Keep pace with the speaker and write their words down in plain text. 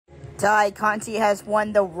Ty Conti has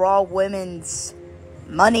won the Raw Women's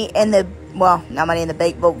Money in the, well, not Money in the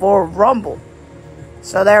Bank, but Royal Rumble.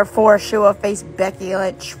 So therefore, she will face Becky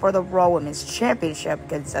Lynch for the Raw Women's Championship,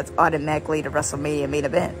 because that's automatically the WrestleMania main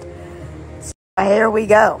event. So here we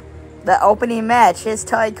go. The opening match is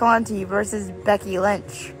Ty Conti versus Becky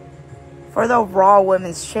Lynch for the Raw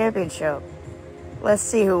Women's Championship. Let's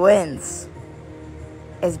see who wins.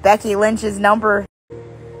 Is Becky Lynch's number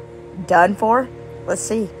done for? Let's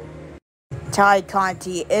see. Ty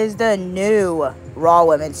Conti is the new Raw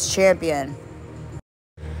Women's Champion.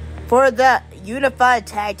 For the Unified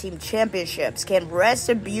Tag Team Championships, can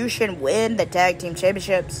Retribution win the Tag Team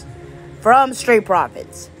Championships from Street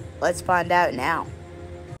Profits? Let's find out now.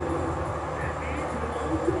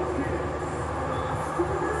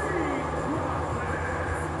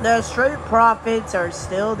 The Street Profits are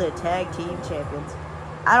still the Tag Team Champions.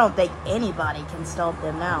 I don't think anybody can stop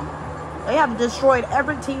them now. They have destroyed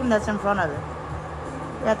every team that's in front of them.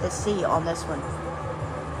 You have to see on this one.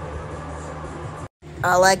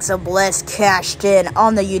 Alexa Bliss cashed in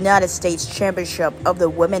on the United States Championship of the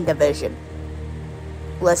Women Division.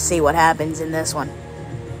 Let's see what happens in this one.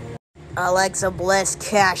 Alexa Bliss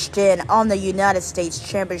cashed in on the United States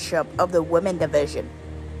Championship of the Women Division.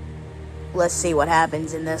 Let's see what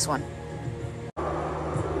happens in this one.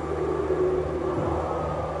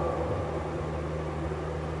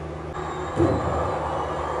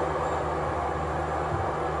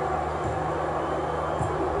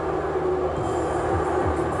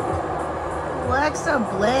 Alexa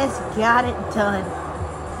Bliss got it done.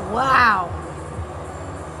 Wow.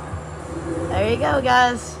 There you go,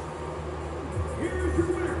 guys.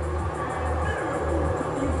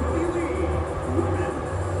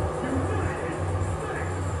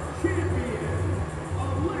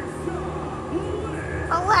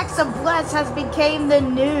 Alexa Bliss has become the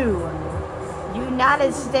new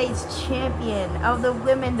United States Champion of the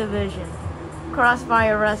Women Division,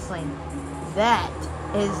 Crossfire Wrestling. That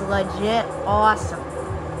is legit awesome.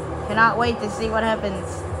 Cannot wait to see what happens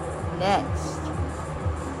next.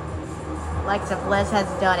 Alexa Bliss has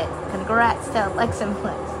done it. Congrats to Alexa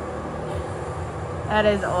Bliss. That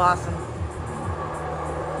is awesome.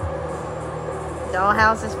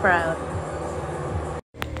 Dollhouse is proud.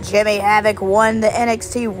 Jimmy Havoc won the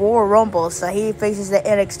NXT Royal Rumble, so he faces the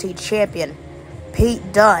NXT champion.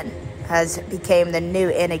 Pete Dunne has become the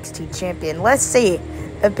new NXT champion. Let's see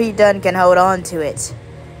if Pete Dunne can hold on to it.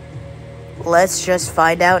 Let's just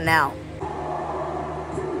find out now.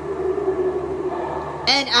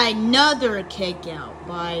 And another kick out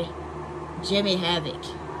by Jimmy Havoc.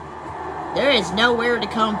 There is nowhere to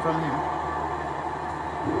come from him.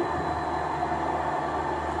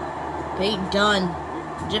 Pete Dunne.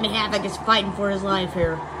 Jimmy Havoc is fighting for his life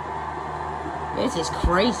here. This is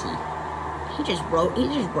crazy. He just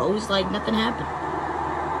rose like nothing happened.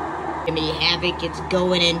 Jimmy Havoc is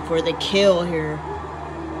going in for the kill here.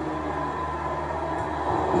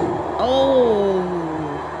 Oh.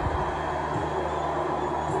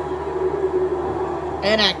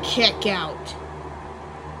 And a kick out.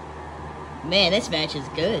 Man, this match is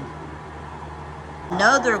good.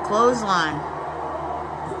 Another clothesline.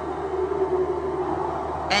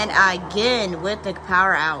 And again with the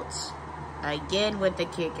power outs. Again with the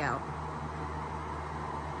kick out.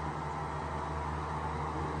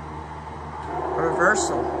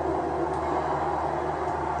 Reversal.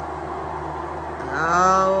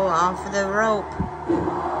 Oh, off of the rope.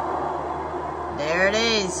 There it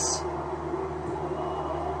is.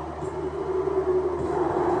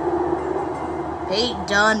 Pete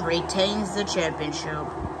Dunne retains the championship.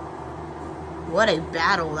 What a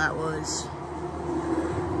battle that was.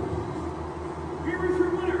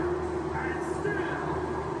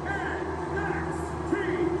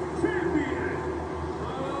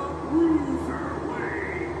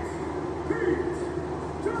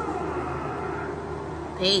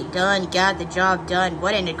 Pete Dunne got the job done.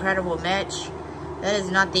 What an incredible match. That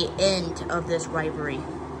is not the end of this rivalry.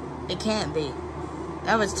 It can't be.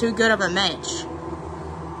 That was too good of a match.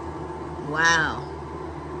 Wow.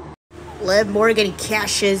 Liv Morgan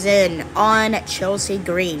cashes in on Chelsea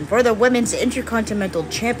Green for the Women's Intercontinental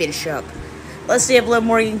Championship. Let's see if Liv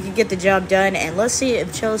Morgan can get the job done, and let's see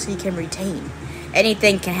if Chelsea can retain.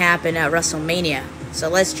 Anything can happen at WrestleMania, so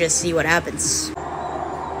let's just see what happens.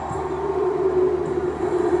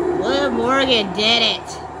 Liv Morgan did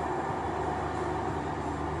it.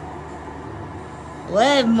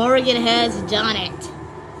 Liv Morgan has done it.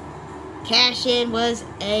 Cash-in was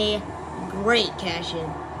a great cash-in.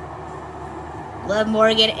 Liv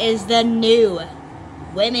Morgan is the new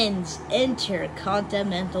Women's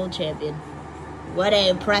Intercontinental Champion. What an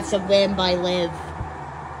impressive win by Liv.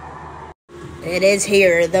 It is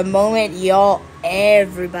here. The moment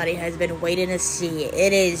everybody has been waiting to see.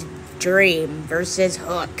 It is Dream versus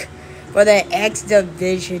Hook for the X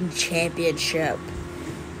Division Championship.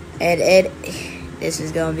 And this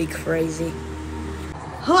is going to be crazy.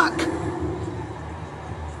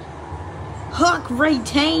 Hook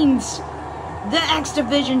retains the X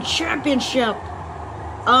Division Championship.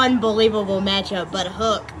 Unbelievable matchup, but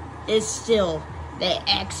Hook is still the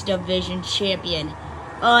X Division Champion.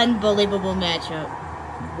 Unbelievable matchup.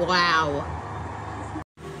 Wow.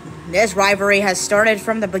 This rivalry has started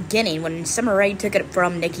from the beginning when Summer Rae took it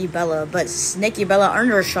from Nikki Bella, but Nikki Bella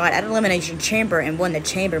earned her shot at Elimination Chamber and won the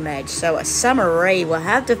chamber match. So Summer Rae will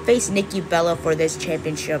have to face Nikki Bella for this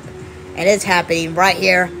championship. And it's happening right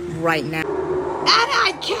here, right now. And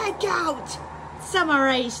I kick out! Summer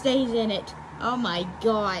Rae stays in it. Oh my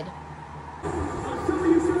god.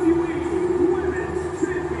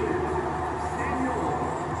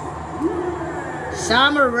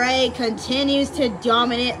 Summer Rae continues to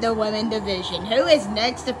dominate the women's division. Who is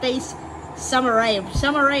next to face Summer Rae?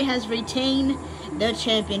 Summer Rae has retained the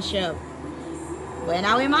championship. Well,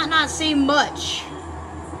 now we might not see much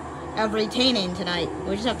of retaining tonight.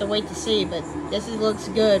 We just have to wait to see, but this looks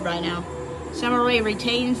good right now. Summer Rae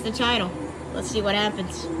retains the title. Let's see what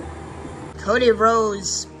happens. Cody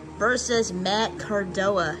Rhodes versus Matt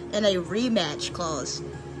Cardona in a rematch clause.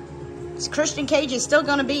 Christian Cage is still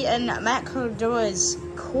going to be in Matt Cardona's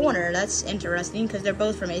corner. That's interesting because they're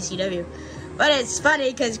both from ACW. But it's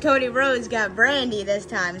funny because Cody Rhodes got Brandy this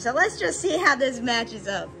time. So let's just see how this matches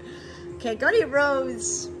up. Okay, Cody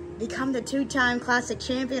Rhodes become the two-time Classic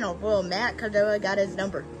Champion, or will Matt Cardona got his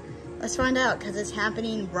number? Let's find out because it's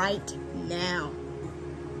happening right now.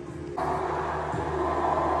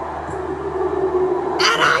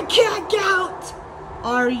 And I kick out!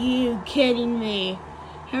 Are you kidding me?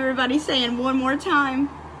 Everybody's saying one more time.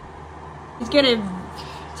 He's gonna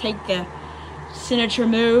take the signature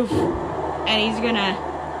move, and he's gonna,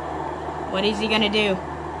 what is he gonna do?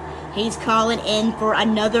 He's calling in for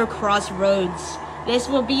another Crossroads. This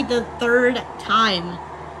will be the third time.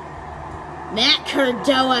 Matt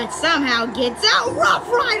Cardona somehow gets out. Rough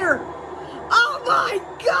Rider! Oh my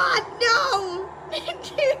god, no!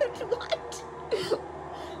 Dude, what?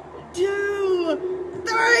 Dude!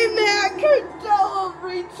 Matt Cardona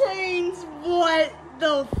retains. What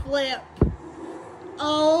the flip?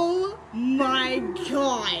 Oh my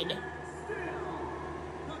god.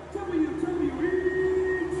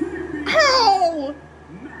 How?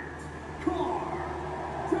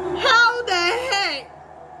 How the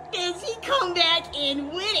heck does he come back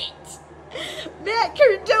and win it? Matt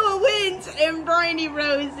Cardona wins and Brandy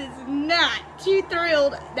Rose is not too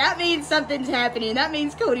thrilled. That means something's happening. That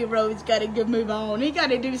means Cody Rhodes got to move on. He got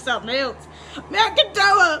to do something else. Matt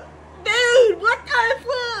Cardona, dude, what kind of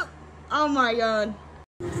flip? Oh my god.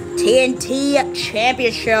 TNT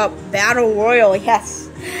Championship Battle Royal, yes.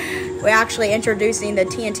 We're actually introducing the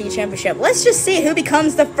TNT Championship. Let's just see who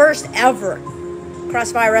becomes the first ever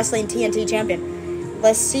Crossfire Wrestling TNT Champion.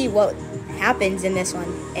 Let's see what happens in this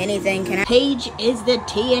one. Anything can happen. Paige is the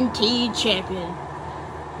TNT champion.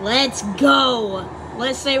 Let's go.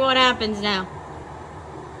 Let's see what happens now.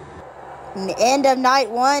 End of night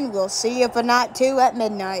 1. We'll see you for night 2 at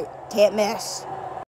midnight. Can't miss.